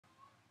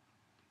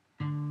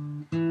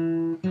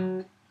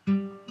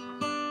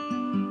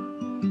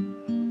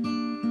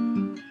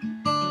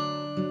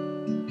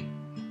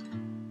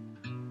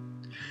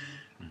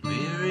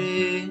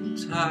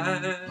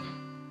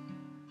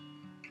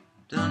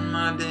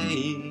my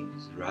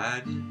days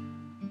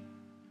riding,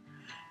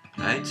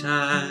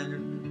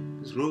 nighttime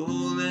is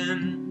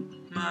rolling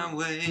my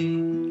way.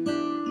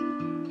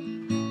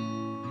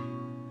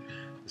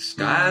 The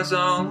sky's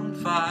on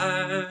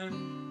fire,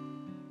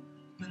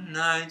 the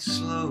night's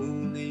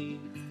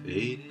slowly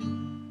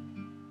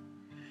fading,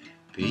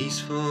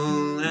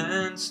 peaceful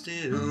and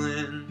still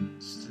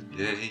ends the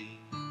day.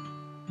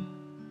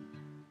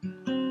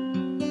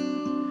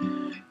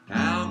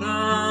 Out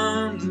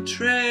on the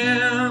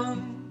trail,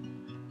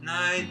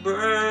 night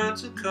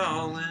birds are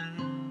calling,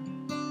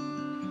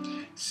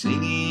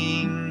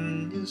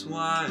 singing his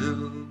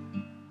wild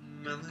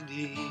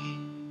melody.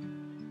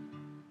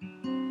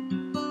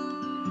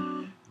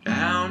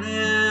 Down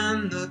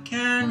in the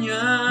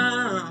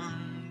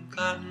canyon,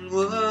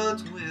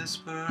 cottonwoods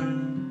whisper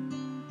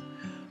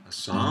a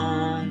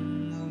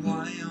song of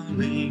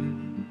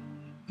Wyoming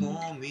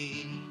for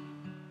me.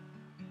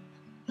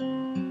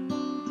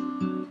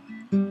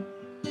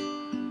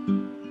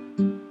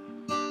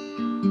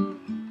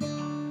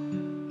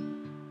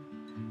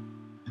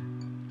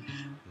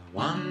 I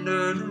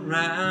wandered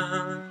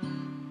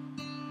around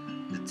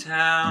the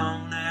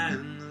town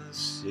and the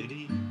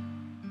city,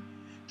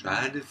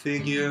 tried to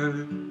figure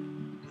the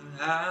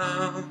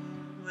how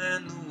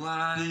and the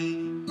why.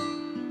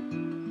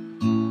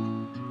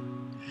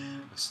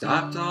 I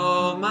stopped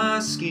all my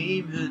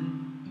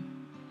scheming,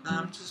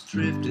 I'm just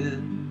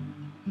drifting,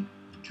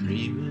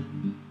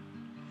 dreaming,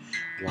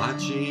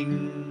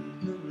 watching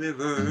the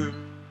river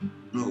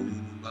roll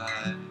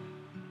by.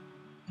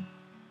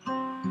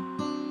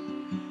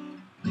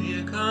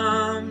 Here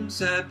comes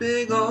that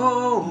big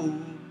old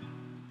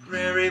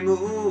prairie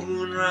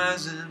moon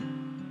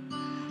rising,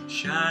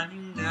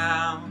 shining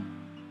down,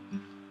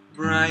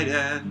 bright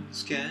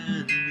as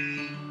can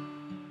be.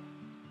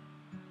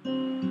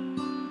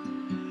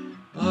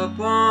 Up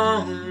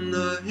on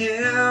the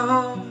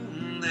hill,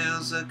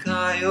 there's a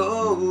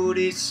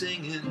coyote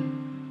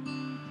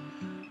singing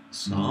a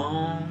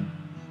song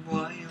of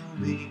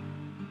Wyoming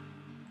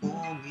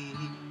for me.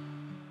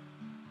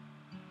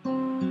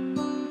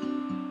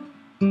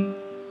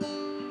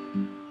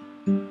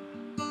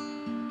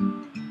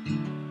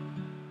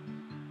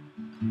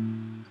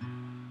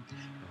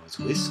 It's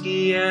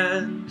whiskey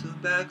and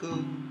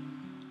tobacco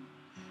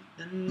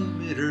and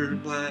bitter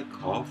black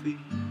coffee.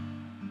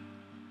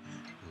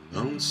 A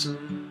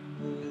lonesome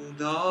old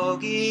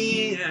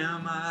doggy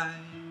am I,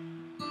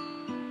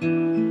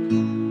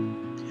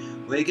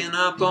 waking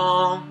up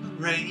on the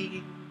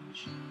range.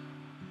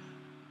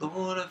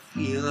 Lord, I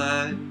feel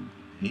like an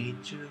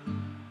angel.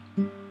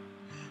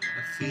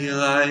 I feel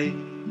like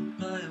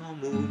I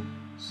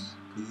almost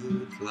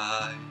could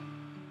fly.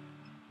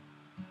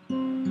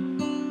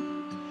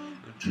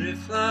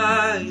 Drift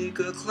like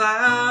a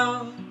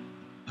cloud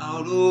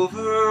out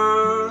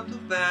over the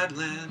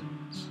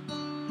badlands,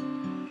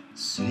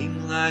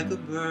 sing like a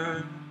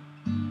bird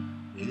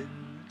in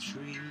the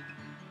tree.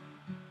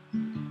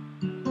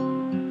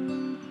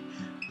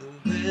 The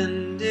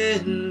wind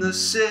in the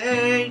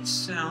sage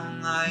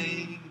sound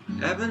like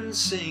heaven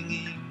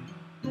singing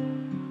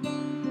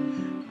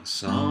a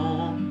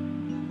song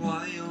of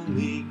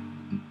Wyoming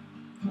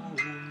for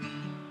me.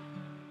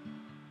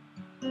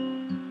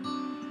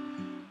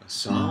 A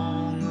song